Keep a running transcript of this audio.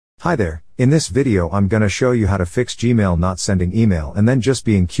Hi there, in this video I'm gonna show you how to fix Gmail not sending email and then just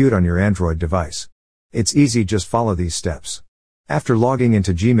being cute on your Android device. It's easy, just follow these steps. After logging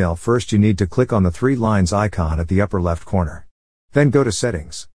into Gmail, first you need to click on the 3 lines icon at the upper left corner. Then go to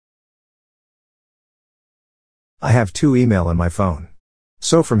Settings. I have 2 email in my phone.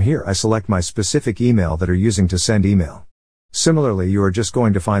 So from here I select my specific email that are using to send email. Similarly, you are just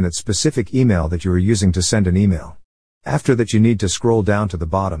going to find that specific email that you are using to send an email. After that you need to scroll down to the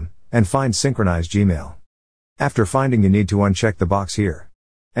bottom, and find Synchronize Gmail. After finding, you need to uncheck the box here.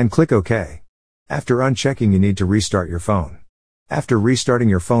 And click OK. After unchecking, you need to restart your phone. After restarting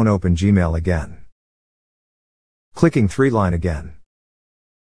your phone, open Gmail again. Clicking 3 line again.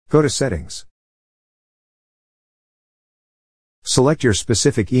 Go to Settings. Select your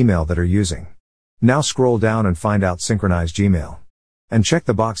specific email that are using. Now scroll down and find out Synchronize Gmail. And check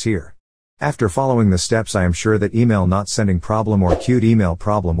the box here. After following the steps, I am sure that email not sending problem or cute email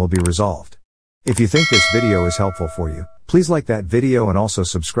problem will be resolved. If you think this video is helpful for you, please like that video and also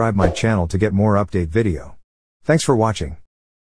subscribe my channel to get more update video. Thanks for watching.